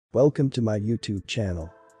Welcome to my YouTube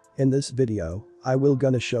channel. In this video, I will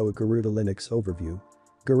gonna show a Garuda Linux overview.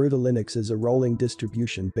 Garuda Linux is a rolling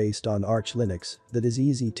distribution based on Arch Linux that is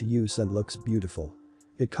easy to use and looks beautiful.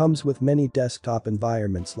 It comes with many desktop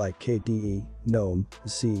environments like KDE, GNOME,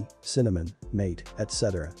 Xfce, Cinnamon, Mate,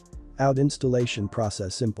 etc. Out installation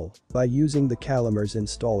process simple by using the Calamars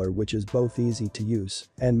installer, which is both easy to use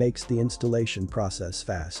and makes the installation process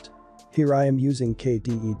fast. Here I am using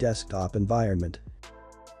KDE desktop environment.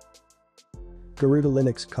 Garuda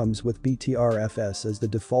Linux comes with Btrfs as the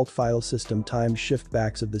default file system. Time shift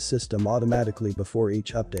backs of the system automatically before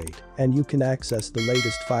each update, and you can access the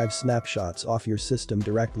latest 5 snapshots off your system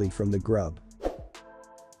directly from the grub.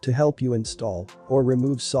 To help you install or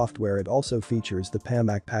remove software, it also features the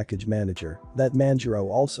PAMAC package manager. That Manjaro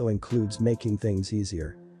also includes making things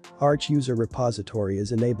easier. Arch user repository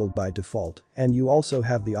is enabled by default, and you also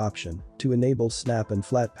have the option to enable snap and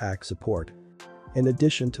flatpak support. In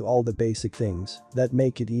addition to all the basic things that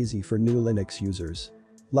make it easy for new Linux users.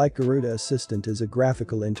 Like Garuda Assistant is a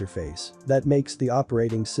graphical interface that makes the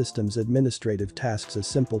operating system's administrative tasks a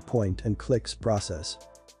simple point-and-clicks process.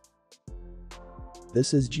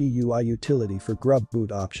 This is GUI utility for grub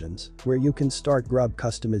boot options, where you can start grub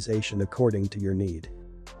customization according to your need.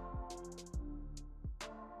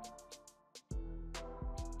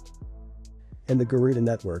 In the Garuda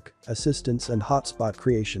network, assistance and hotspot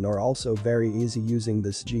creation are also very easy using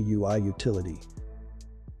this GUI utility.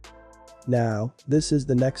 Now, this is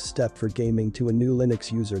the next step for gaming to a new Linux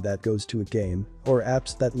user that goes to a game or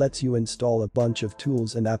apps that lets you install a bunch of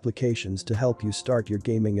tools and applications to help you start your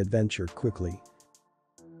gaming adventure quickly.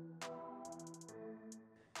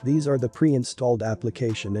 These are the pre-installed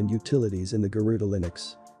application and utilities in the Garuda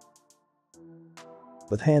Linux.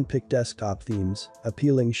 With hand-picked desktop themes,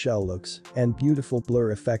 appealing shell looks, and beautiful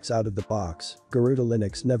blur effects out of the box, Garuda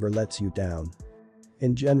Linux never lets you down.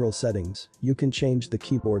 In general settings, you can change the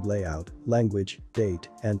keyboard layout, language, date,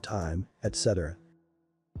 and time, etc.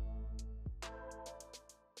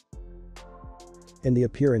 In the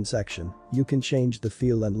appearance section, you can change the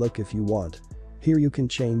feel and look if you want. Here you can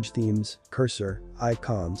change themes, cursor,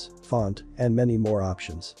 icons, font, and many more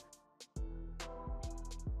options.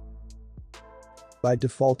 By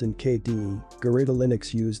default in KDE, Garuda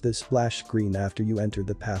Linux use this splash screen after you enter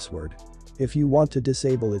the password. If you want to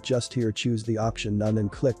disable it, just here choose the option none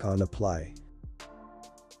and click on apply.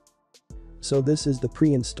 So this is the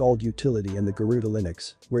pre-installed utility in the Garuda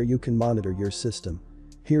Linux, where you can monitor your system.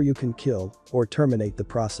 Here you can kill or terminate the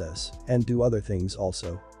process and do other things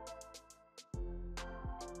also.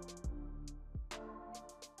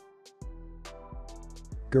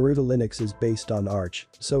 Garuda Linux is based on Arch,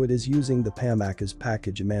 so it is using the PAMAC as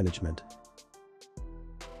package management.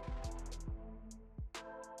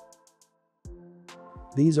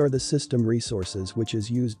 These are the system resources which is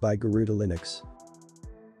used by Garuda Linux.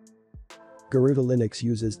 Garuda Linux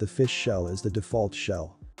uses the fish shell as the default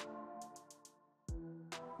shell.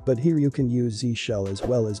 But here you can use Z shell as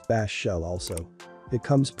well as bash shell also. It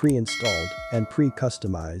comes pre-installed and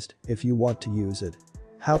pre-customized if you want to use it.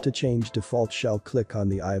 How to change default shell, click on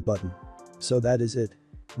the I button. So that is it.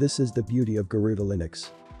 This is the beauty of Garuda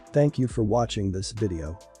Linux. Thank you for watching this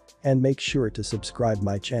video. And make sure to subscribe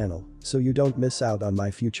my channel so you don't miss out on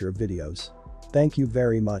my future videos. Thank you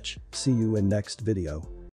very much, see you in next video.